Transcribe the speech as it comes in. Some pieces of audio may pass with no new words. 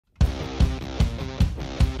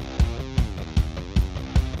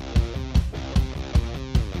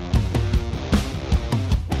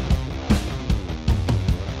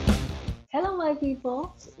Hi,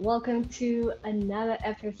 people. Welcome to another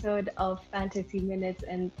episode of Fantasy Minutes,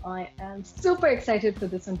 and I am super excited for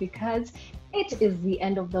this one because it is the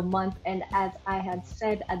end of the month. And as I had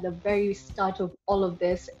said at the very start of all of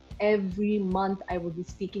this, every month I will be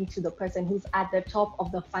speaking to the person who's at the top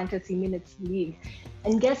of the Fantasy Minutes League.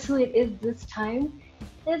 And guess who it is this time?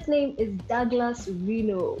 His name is Douglas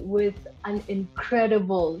Rinu with an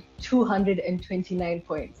incredible 229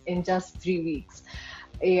 points in just 3 weeks.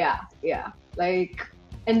 Yeah.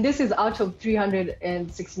 And this is out of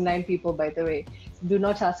 369 people, by the way. Do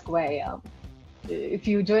not ask why I am. If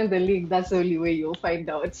you join the league, that's the only way you'll find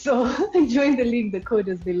out. So join the league, the code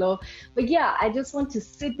is below. But yeah, I just want to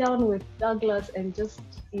sit down with Douglas and just,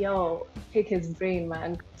 pick his brain,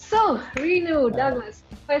 man. So, Rinu, Douglas,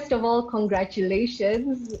 first of all,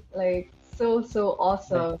 congratulations. So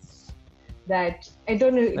awesome. Thanks. That, I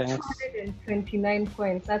don't know, Thanks. 229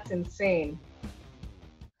 points, that's insane.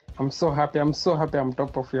 I'm so happy. I'm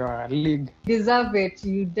top of your league. Deserve it.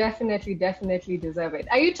 You definitely deserve it.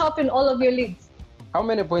 Are you top in all of your leagues? How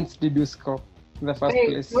many points did you score in the first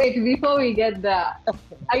place? Wait, before we get there,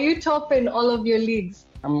 are you top in all of your leagues?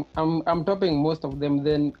 I'm topping most of them.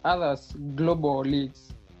 Then others, global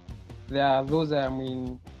leagues. There are those I'm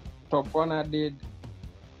in top 100,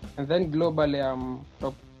 and then globally I'm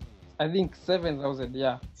top, I think 7,000.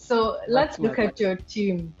 Yeah. So let's look at your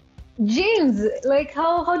team. James,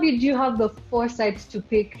 how did you have the foresight to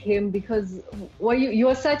pick him? Because you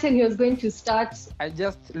were certain he was going to start? I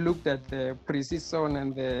just looked at the preseason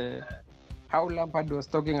and how Lampard was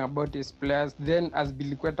talking about his players. Then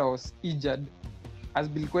Azpilicueta was injured.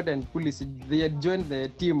 Azpilicueta and Pulisic, they had joined the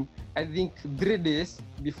team, I think 3 days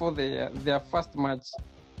before their first match.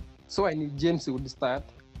 So I knew James would start,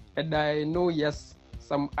 and I know he has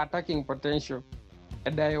some attacking potential.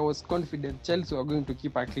 And I was confident Chelsea were going to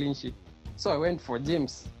keep a clean sheet. So I went for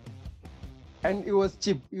James. And it was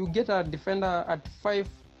cheap. You get a defender at 5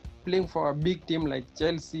 playing for a big team like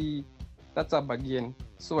Chelsea. That's a bargain.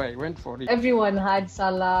 So I went for it. Everyone had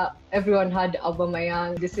Salah. Everyone had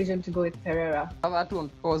Aubameyang. Decision to go with Pereira. That one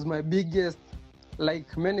was my biggest.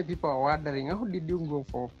 Like many people are wondering, how did you go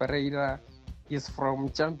for Pereira? He's from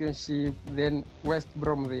Championship. Then West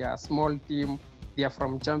Brom, they are a small team. They are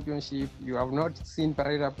from Championship. You have not seen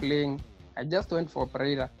Pereira playing. I just went for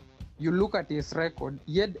Pereira. You look at his record.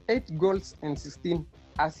 He had 8 goals and 16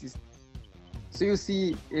 assists. So you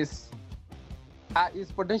see his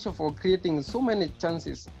potential for creating so many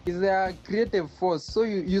chances. He's a creative force. So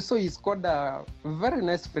you saw he scored a very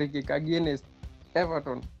nice free kick against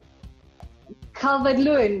Everton.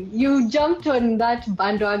 Calvert-Lewin, you jumped on that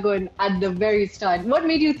bandwagon at the very start. What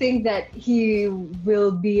made you think that he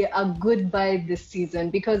will be a good buy this season?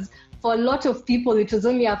 Because for a lot of people, it was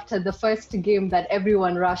only after the first game that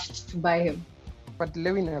everyone rushed to buy him. But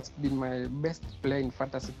Lewin has been my best player in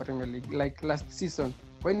Fantasy Premier League. Like last season,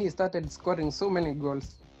 when he started scoring so many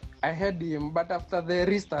goals, I had him. But after the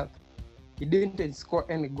restart, he didn't score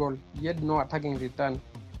any goal. He had no attacking return.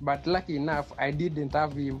 But lucky enough, I didn't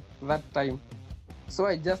have him that time. So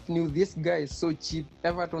I just knew this guy is so cheap.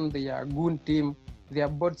 Everton, they are a good team. They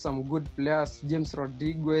have bought some good players. James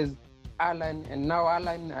Rodriguez, Alan, and now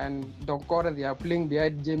Alan and Dokore, they are playing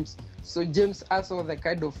behind James. So James has all the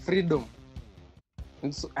kind of freedom.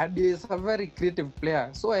 And he is a very creative player.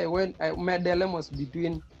 So my dilemma was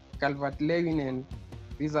between Calvert-Lewin and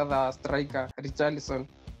this other striker, Richarlison.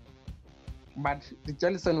 But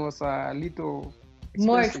Richarlison was a little expensive.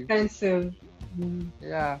 More expensive.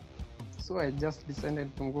 Yeah. So I just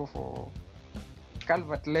decided to go for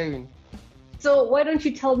Calvert-Lewin. So why don't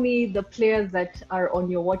you tell me the players that are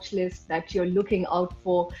on your watch list that you're looking out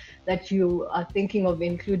for, that you are thinking of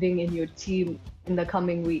including in your team in the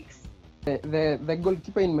coming weeks? The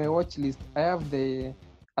goalkeeper in my watch list, I have the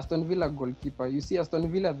Aston Villa goalkeeper. You see,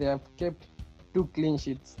 Aston Villa, they have kept 2 clean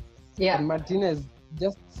sheets. Yeah. And Martinez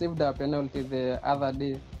just saved a penalty the other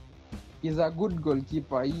day. He's a good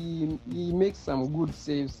goalkeeper. He makes some good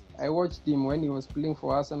saves. I watched him when he was playing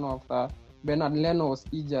for Arsenal after Bernard Leno was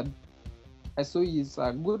injured. I saw he's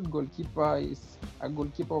a good goalkeeper. He's a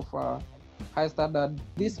goalkeeper of a high standard.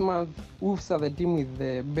 This month, Wolves are the team with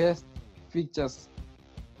the best fixtures.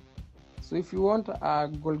 So if you want a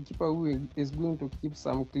goalkeeper who is going to keep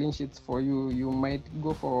some clean sheets for you, you might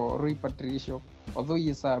go for Rui Patricio. Although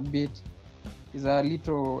he's a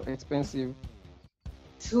little expensive.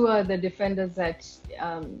 Who are the defenders that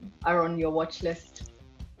are on your watch list?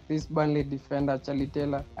 This Burnley defender, Charlie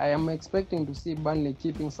Taylor. I am expecting to see Burnley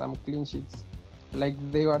keeping some clean sheets like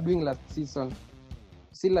they were doing last season.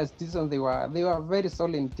 See, last season they were a very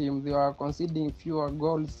solid team. They were conceding fewer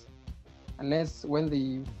goals unless when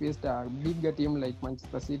they faced a bigger team like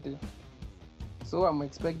Manchester City. So I'm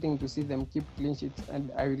expecting to see them keep clean sheets,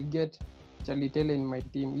 and I will get Charlie Taylor in my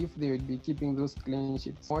team if they will be keeping those clean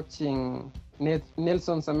sheets. Watching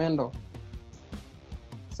Nelson Semedo.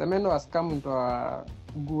 Semedo has come into a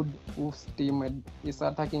good Wolves team and is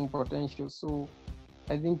attacking potential. So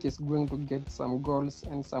I think he's going to get some goals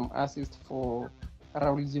and some assists for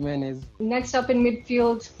Raul Jimenez. Next up in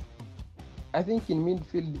midfield. I think in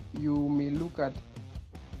midfield, you may look at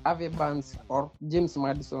Ave Barnes or James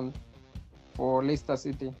Maddison for Leicester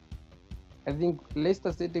City. I think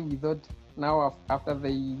Leicester City, we thought now after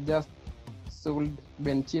they just sold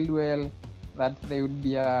Ben Chilwell that they would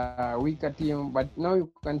be a weaker team, but now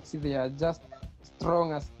you can see they are just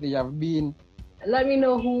strong as they have been. Let me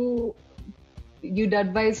know who you'd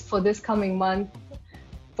advise for this coming month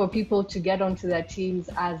for people to get onto their teams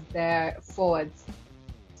as their forwards.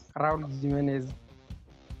 Raul Jimenez.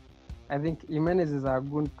 I think Jimenez is a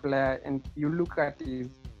good player, and you look at his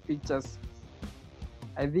pictures,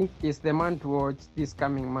 I think he's the man to watch this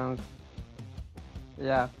coming month.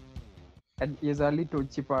 Yeah. And he's a little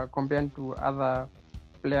cheaper compared to other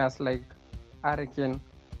players like Hurricane.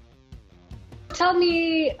 Tell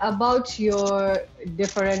me about your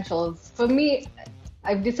differentials. For me,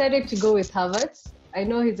 I've decided to go with Havertz. I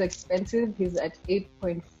know he's expensive. He's at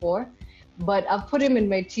 8.4. But I've put him in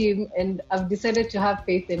my team, and I've decided to have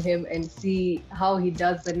faith in him and see how he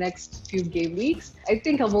does the next few game weeks. I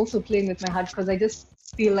think I'm also playing with my heart because I just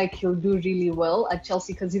feel like he'll do really well at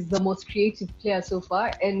Chelsea because he's the most creative player so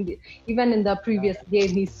far. And even in the previous game,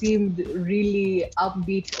 he seemed really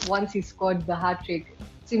upbeat once he scored the hat-trick.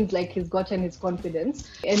 Seems like he's gotten his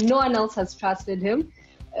confidence. And no one else has trusted him.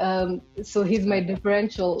 So he's my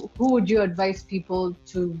differential. Who would you advise people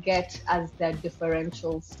to get as their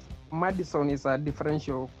differentials? Maddison is a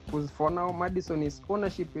differential because for now Maddison's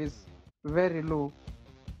ownership is very low.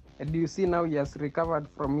 And you see now he has recovered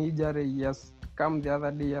from injury. He has come the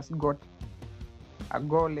other day, he has got a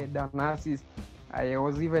goal and an assist. I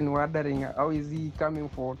was even wondering how is he coming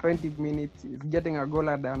for 20 minutes. He's getting a goal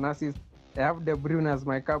and an assist. I have De Bruyne as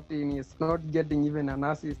my captain. He's not getting even an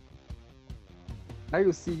assist. Now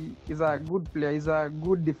you see he's a good player. He's a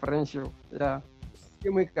good differential. Yeah.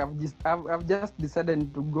 I've just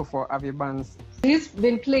decided to go for Ave Barnes. He's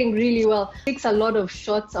been playing really well. He takes a lot of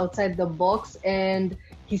shots outside the box, and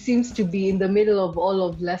he seems to be in the middle of all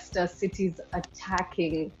of Leicester City's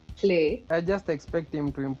attacking play. I just expect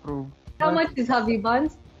him to improve. How much is Ave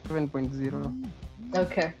Barnes? 7.0.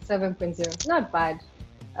 Okay, 7.0. Not bad.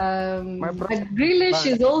 But Grealish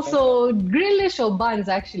is also Grealish or Barnes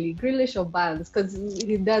actually. Grealish or Barnes because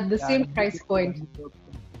they're the same price point.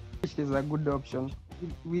 Grealish is a good option.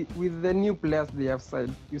 With the new players they have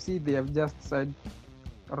signed, you see they have just signed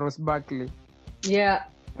Ross Barkley. Yeah.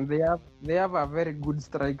 And they have a very good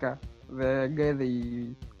striker, the guy they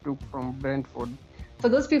took from Brentford. For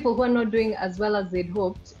those people who are not doing as well as they'd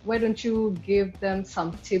hoped, why don't you give them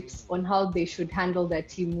some tips on how they should handle their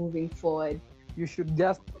team moving forward? You should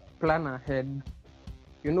just plan ahead.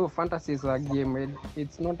 You know, fantasy is a game.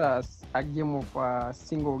 It's not a game of a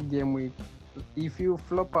single game week. If you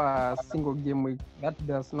flop a single game week, that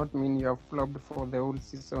does not mean you have flopped for the whole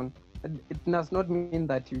season. It does not mean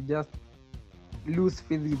that you just lose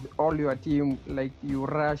faith with all your team, like you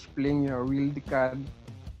rush playing your wild card.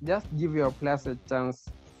 Just give your players a chance.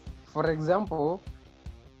 For example,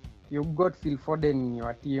 you got Phil Foden in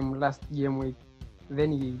your team last game week,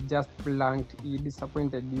 then he just blanked, he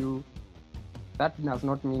disappointed you. That does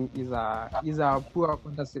not mean he's a poor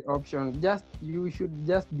fantasy option. You should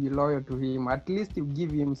just be loyal to him. At least you give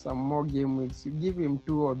him some more game weeks. You give him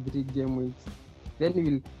 2 or 3 game weeks. Then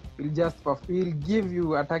he'll give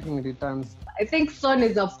you attacking returns. I think Son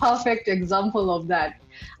is a perfect example of that.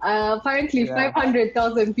 Apparently,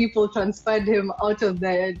 500,000 people transferred him out of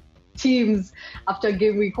their teams after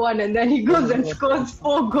game week 1, and then he goes and scores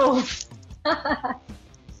 4 goals.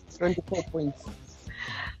 24 points.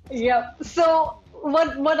 Yeah. So,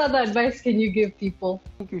 what other advice can you give people?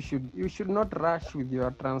 I think you should not rush with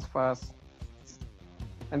your transfers,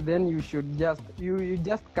 and then you should you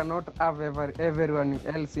just cannot have everyone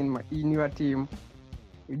else in your team.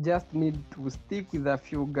 You just need to stick with a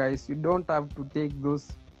few guys. You don't have to take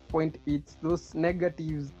those point hits, those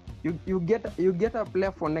negatives. You get a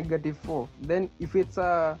player for -4. Then if it's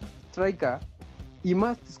a striker, he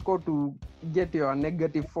must score to get your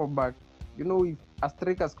 -4 back. You know, if a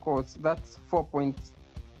striker scores, that's 4 points.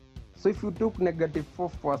 So if you took -4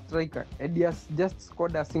 for a striker and he has just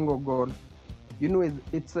scored a single goal, you know,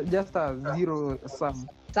 it's just a zero sum.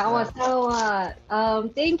 Sawa sawa.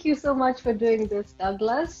 Thank you so much for doing this,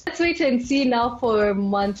 Douglas. Let's wait and see now for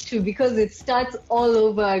month 2 because it starts all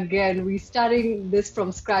over again. We're starting this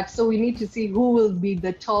from scratch, so we need to see who will be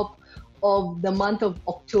the top of the month of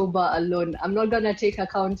October alone. I'm not gonna take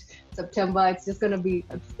account September. It's just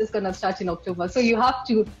gonna start in October. So you have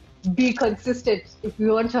to be consistent if we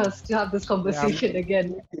want us to have this conversation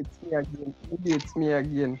again. Maybe it's me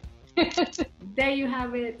again. There you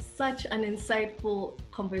have it. Such an insightful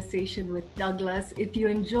conversation with Douglas. If you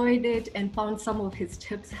enjoyed it and found some of his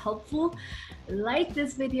tips helpful, like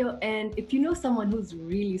this video. And if you know someone who's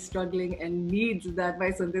really struggling and needs the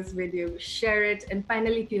advice on this video, share it. And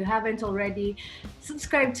finally, if you haven't already,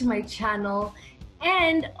 subscribe to my channel.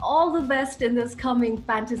 And all the best in this coming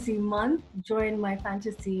fantasy month. Join my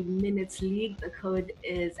Fantasy Minutes League. The code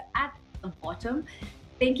is at the bottom.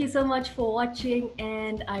 Thank you so much for watching,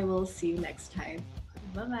 and I will see you next time.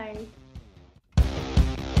 Bye-bye.